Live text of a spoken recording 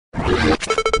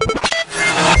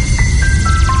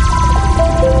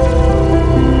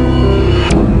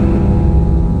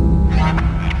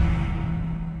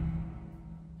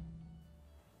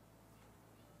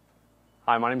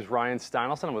Hi, my name is Ryan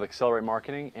Steinelson. I'm with Accelerate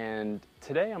Marketing, and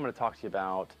today I'm going to talk to you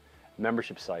about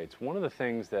membership sites. One of the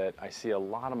things that I see a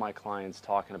lot of my clients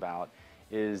talking about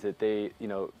is that they've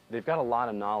got a lot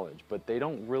of knowledge, but they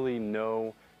don't really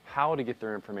know how to get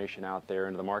their information out there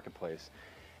into the marketplace.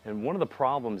 And one of the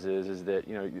problems is that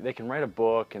they can write a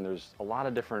book, and there's a lot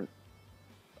of different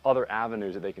other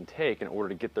avenues that they can take in order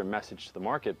to get their message to the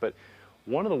market. But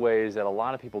one of the ways that a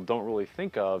lot of people don't really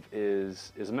think of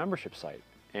is a membership site.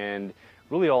 And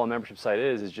really all a membership site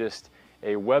is just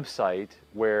a website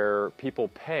where people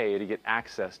pay to get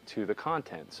access to the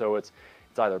content. So it's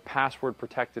either password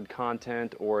protected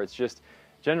content, or it's just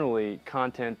generally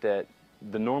content that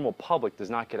the normal public does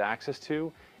not get access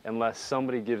to unless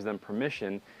somebody gives them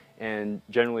permission, and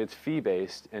generally it's fee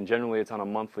based, and generally it's on a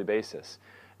monthly basis.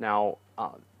 Now,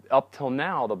 up till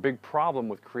now, the big problem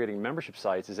with creating membership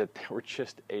sites is that they were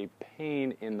just a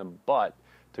pain in the butt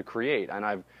to create.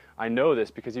 And I know this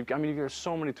because there's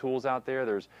so many tools out there.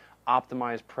 There's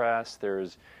Optimized Press,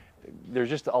 there's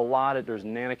just a lot of, there's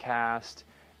Nanocast,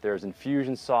 there's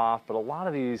Infusionsoft, but a lot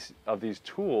of these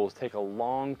tools take a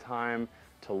long time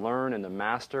to learn and to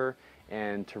master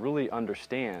and to really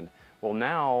understand. Well,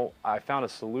 now I found a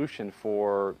solution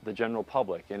for the general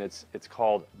public, and it's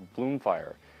called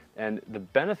Bloomfire. And the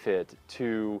benefit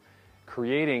to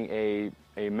creating a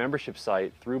membership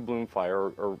site through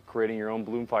Bloomfire, or creating your own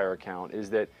Bloomfire account, is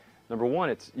that number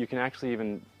one, you can actually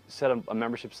even set up a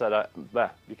membership site.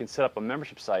 You can set up a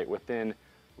membership site within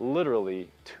literally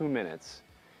 2 minutes,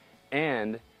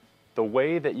 and the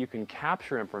way that you can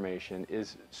capture information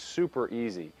is super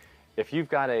easy. If you've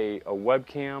got a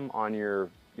webcam on your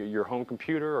home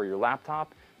computer or your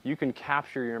laptop, you can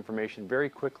capture your information very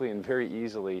quickly and very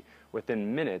easily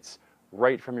within minutes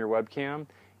right from your webcam.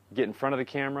 Get in front of the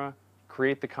camera,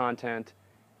 create the content,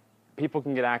 people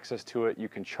can get access to it, you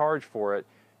can charge for it,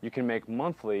 you can make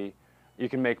money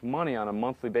on a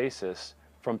monthly basis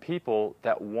from people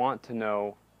that want to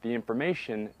know the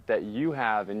information that you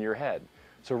have in your head.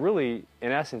 So really,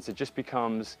 in essence, it just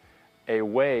becomes a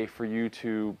way for you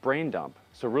to brain dump.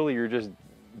 So really, you're just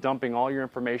dumping all your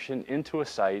information into a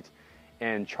site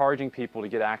and charging people to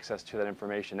get access to that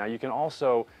information. Now, you can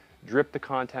also drip the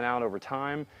content out over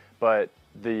time, but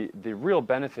the real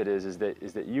benefit is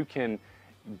that you can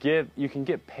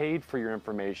get paid for your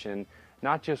information,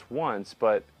 not just once,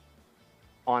 but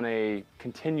on a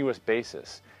continuous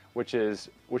basis, which is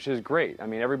great. I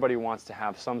mean, everybody wants to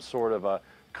have some sort of a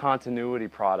continuity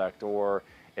product, or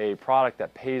a product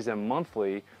that pays them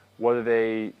monthly, whether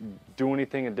they do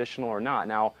anything additional or not.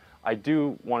 Now, I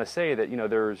do want to say that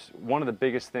there's one of the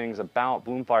biggest things about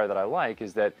Bloomfire that I like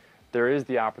is that there is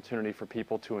the opportunity for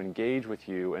people to engage with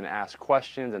you and ask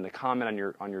questions and to comment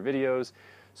on your videos.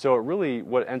 So it really,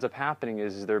 what ends up happening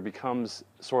is there becomes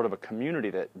sort of a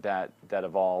community that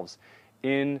evolves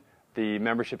in the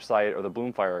membership site or the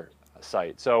Bloomfire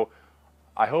site. So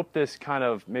I hope this kind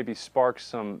of maybe sparks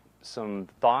some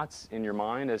thoughts in your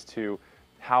mind as to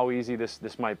how easy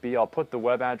this might be. I'll put the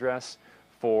web address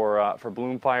for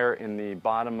Bloomfire in the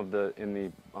bottom of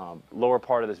the lower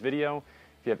part of this video.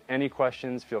 If you have any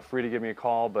questions, feel free to give me a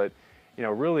call. But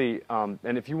really,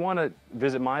 and if you want to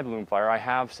visit my Bloomfire, I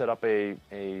have set up a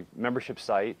membership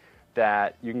site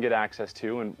that you can get access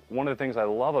to. And one of the things I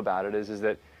love about it is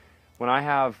that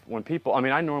when people,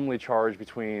 I normally charge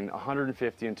between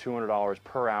 $150 and $200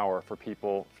 per hour for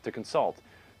people to consult.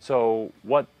 So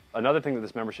another thing that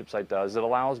this membership site does, it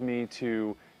allows me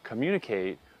to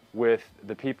communicate with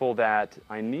the people that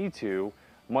I need to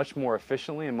much more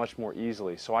efficiently and much more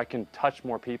easily. So I can touch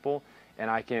more people, and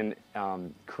I can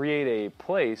create a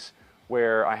place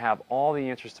where I have all the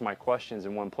answers to my questions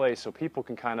in one place, so people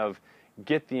can kind of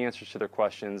get the answers to their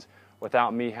questions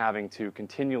without me having to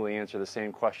continually answer the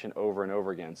same question over and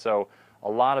over again. So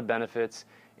a lot of benefits.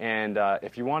 And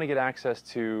if you want to get access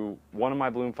to one of my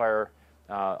Bloomfire,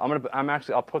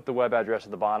 I'll put the web address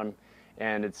at the bottom,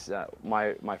 and it's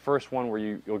my first one where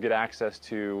you'll get access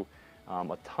to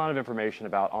a ton of information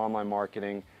about online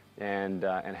marketing and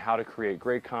how to create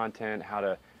great content, how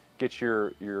to get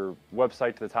your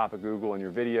website to the top of Google and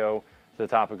your video to the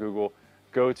top of Google.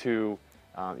 You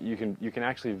can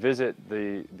actually visit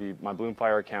my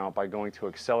Bloomfire account by going to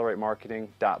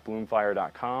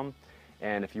acceleratemarketing.bloomfire.com.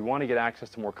 And if you want to get access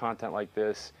to more content like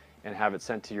this and have it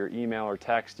sent to your email or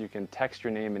text, you can text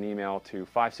your name and email to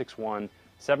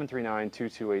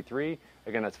 561-739-2283.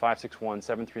 Again, that's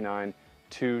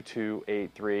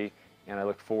 561-739-2283. And I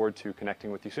look forward to connecting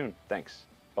with you soon. Thanks.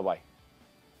 Bye-bye.